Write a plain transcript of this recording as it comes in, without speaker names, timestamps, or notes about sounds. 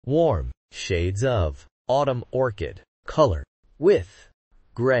Warm shades of autumn orchid color with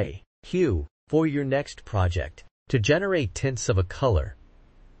gray hue for your next project. To generate tints of a color,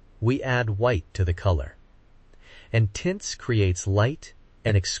 we add white to the color, and tints creates light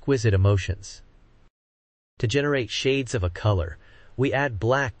and exquisite emotions. To generate shades of a color, we add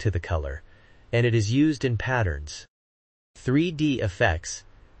black to the color, and it is used in patterns. 3D effects,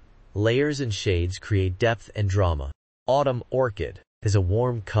 layers and shades create depth and drama. Autumn orchid is a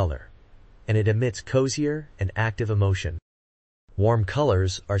warm color, and it emits cozier and active emotion. Warm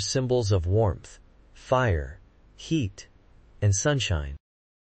colors are symbols of warmth, fire, heat, and sunshine.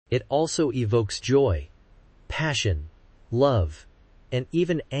 It also evokes joy, passion, love, and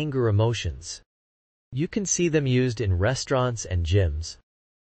even anger emotions. You can see them used in restaurants and gyms.